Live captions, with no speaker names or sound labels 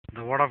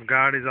The word of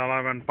God is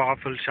alive and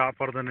powerful,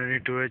 sharper than any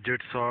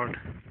two-edged sword,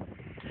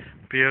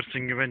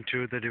 piercing even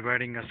to the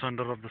dividing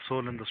asunder of the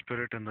soul and the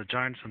spirit and the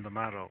joints and the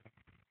marrow.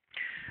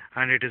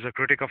 And it is a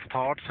critic of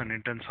thoughts and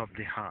intents of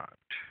the heart.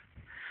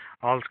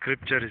 All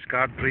scripture is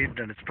God breathed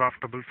and is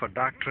profitable for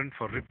doctrine,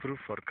 for reproof,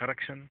 for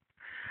correction,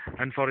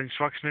 and for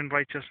instruction in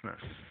righteousness,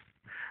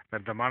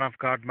 that the man of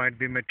God might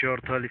be mature,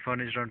 thoroughly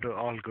furnished unto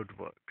all good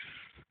works.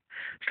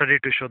 Study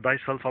to show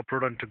thyself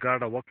approved unto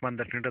God, a workman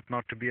that needeth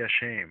not to be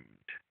ashamed,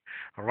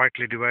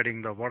 rightly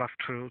dividing the word of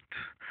truth,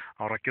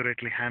 or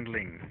accurately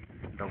handling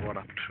the word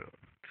of truth.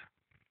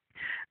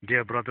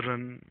 Dear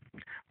brethren,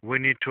 we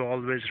need to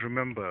always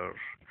remember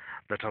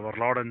that our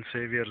Lord and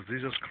Savior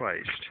Jesus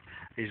Christ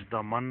is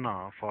the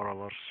manna for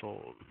our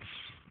souls.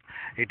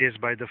 It is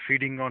by the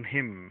feeding on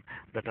Him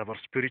that our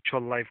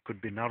spiritual life could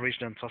be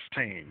nourished and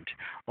sustained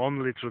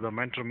only through the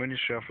mentor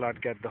ministry of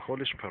Lord God the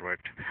Holy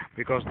Spirit,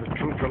 because the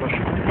true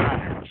fellowship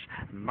demands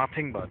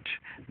nothing but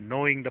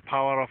knowing the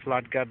power of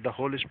Lord God the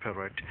Holy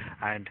Spirit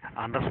and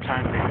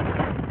understanding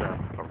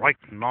the right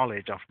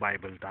knowledge of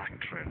Bible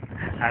doctrine.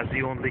 As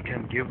He only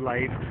can give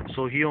life,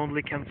 so He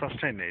only can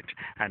sustain it.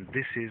 And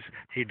this is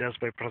He does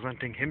by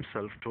presenting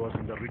Himself to us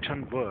in the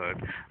written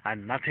word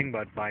and nothing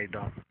but by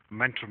the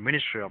mentor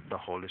ministry of the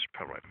Holy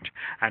Spirit.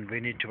 And we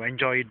need to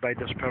enjoy it by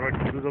the Spirit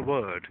through the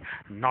word,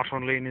 not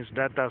only in His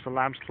death as a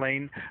lamb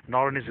slain,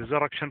 nor in His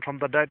resurrection from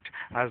the dead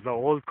as the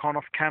old corn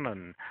of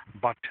Canaan,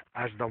 but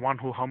as the one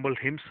who humbled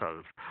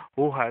Himself,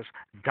 who has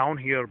down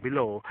here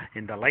below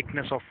in the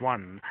likeness of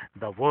one,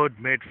 the Word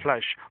made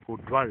flesh, who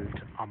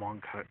dwelt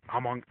among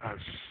us.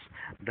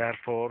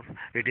 Therefore,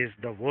 it is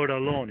the Word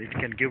alone it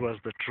can give us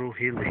the true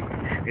healing.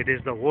 It is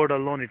the Word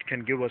alone it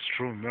can give us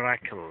true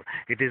miracle.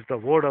 It is the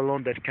Word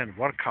alone that can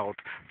work out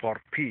for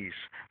peace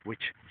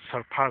which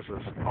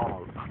surpasses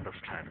all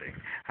understanding.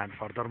 And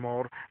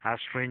furthermore, as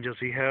strangers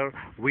here,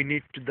 we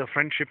need the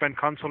friendship and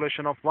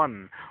consolation of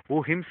one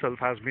who himself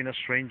has been a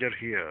stranger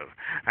here.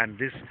 And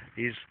this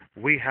is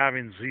we have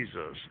in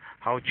Jesus.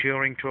 How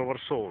cheering to our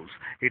souls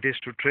it is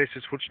to trace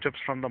His footsteps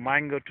from the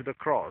mango to the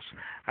cross,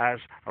 as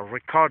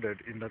recorded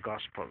in the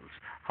Gospels.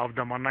 How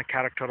the manna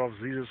character of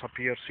Jesus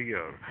appears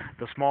here.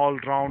 The small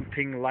round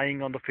thing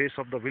lying on the face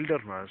of the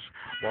wilderness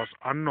was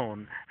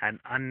unknown and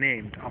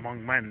unnamed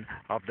among men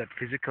of that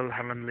physical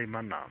heavenly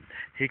manna.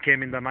 He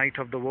came in the night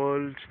of the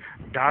world's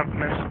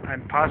darkness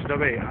and passed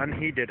away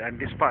unheeded and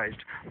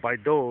despised by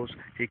those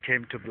He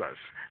came to bless.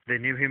 They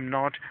knew Him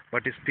not,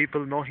 but His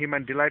people know Him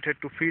and delighted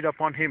to feed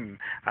upon Him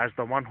as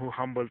the one who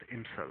humbled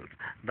Himself.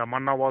 The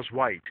manna was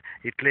white.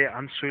 It lay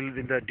unswilled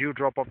in the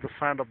dewdrop of the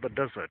sand of the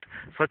desert.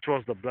 Such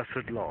was the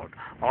blessed Lord.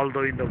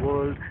 Although in the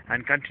world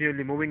and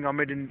continually moving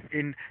amid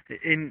in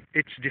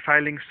its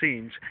defiling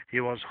scenes, He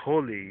was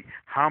holy,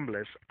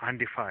 harmless,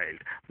 undefiled,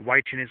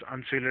 white in His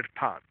unswilled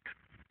path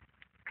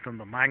from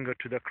the mango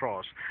to the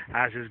cross,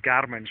 as His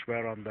garments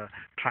were on the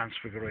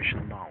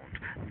transfiguration mount.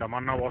 The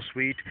manna was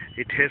sweet,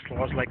 its taste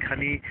was like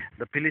honey.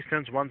 The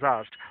Philistines once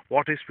asked,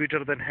 "What is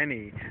sweeter than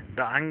honey?"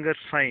 The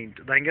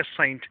youngest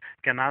saint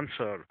can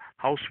answer,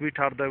 "How sweet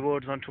are thy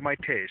words unto my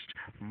taste,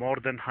 more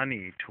than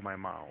honey to my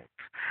mouth."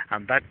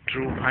 And that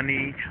true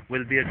honey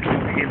will be a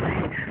true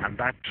healing, and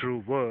that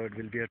true word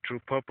will be a true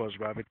purpose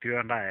wherewith you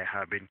and I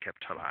have been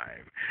kept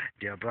alive.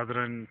 Dear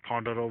brethren,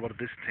 ponder over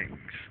these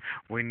things.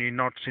 We need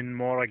not sin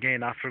more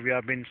again after we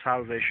have been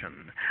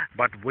salvation,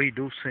 but we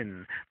do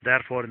sin.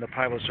 Therefore, in the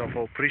privacy of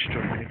our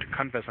priesthood, we need to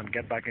confess and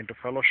get back into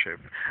fellowship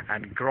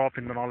and grow up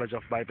in the knowledge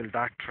of Bible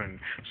doctrine,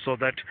 so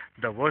that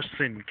the worst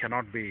sin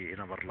cannot be in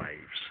our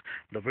lives.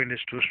 The wind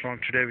is too strong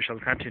today. We shall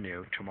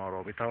continue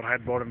tomorrow with our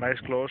head bowed and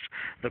eyes closed.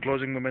 The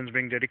closing moments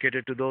being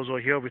dedicated to those who are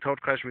here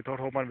without Christ, without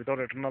hope, and without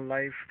eternal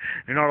life.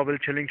 In our will,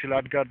 chilling to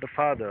Lord God the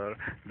Father,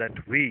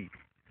 that we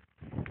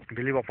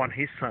believe upon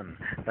His Son.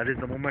 That is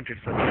the moment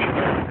it's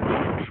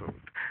a truth.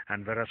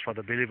 And whereas for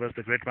the believers,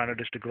 the great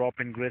mandate is to grow up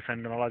in grace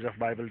and knowledge of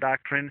Bible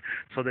doctrine,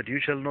 so that you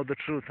shall know the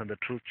truth, and the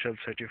truth shall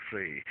set you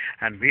free.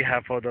 And we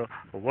have for the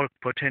work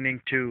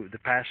pertaining to the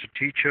pastor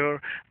teacher,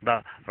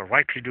 the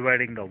rightly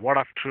dividing the word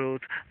of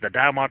truth, the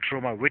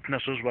diamatrum of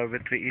witnesses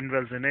wherewith we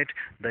indwells in it,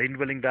 the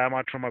indwelling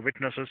diamatrum of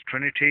witnesses,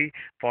 Trinity,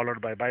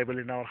 followed by Bible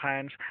in our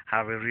hands.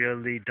 Have we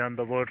really done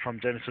the word from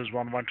Genesis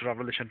 1:1 to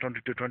Revelation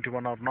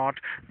 22:21 or not?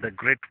 The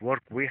great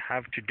work we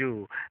have to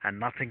do, and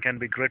nothing can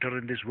be greater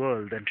in this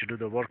world than to do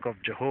the work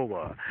of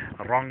Jehovah,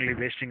 wrongly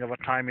wasting our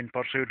time in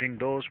pursuing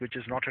those which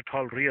is not at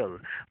all real,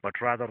 but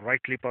rather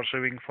rightly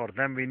pursuing for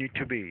them we need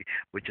to be,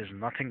 which is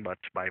nothing but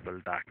Bible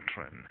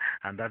doctrine.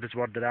 And that is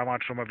what the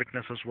diamatrum of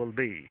witnesses will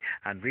be.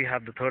 And we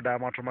have the third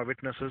diamatrum of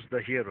witnesses,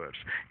 the hearers.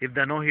 If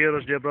there are no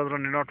hearers, dear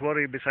brethren, do not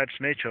worry. Besides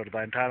nature,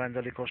 the entire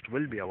angelic host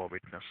will be our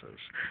witnesses.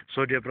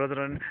 So, dear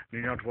brethren,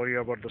 do not worry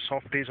about the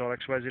softies or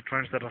XYZ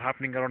trends that are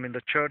happening around in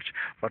the church,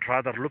 but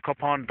rather look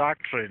upon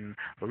doctrine,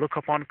 look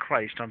upon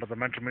Christ under the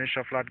mental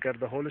ministry of Lord God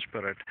the Holy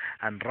Spirit,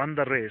 and run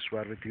the race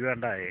wherewith you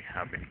and I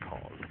have been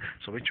called.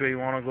 So which way you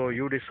want to go,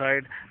 you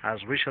decide, as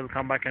we shall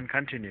come back and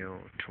continue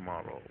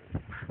tomorrow.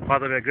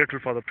 Father, we are grateful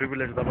for the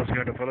privilege that was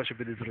given to fellowship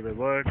with you through the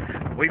word.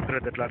 We pray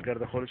that, Lord God,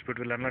 the Holy Spirit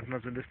will enlighten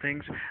us in these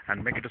things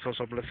and make it a source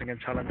of blessing and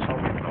challenge,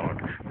 Lord.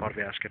 For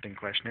we ask it in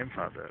Christ's name,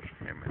 Father.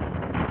 Amen.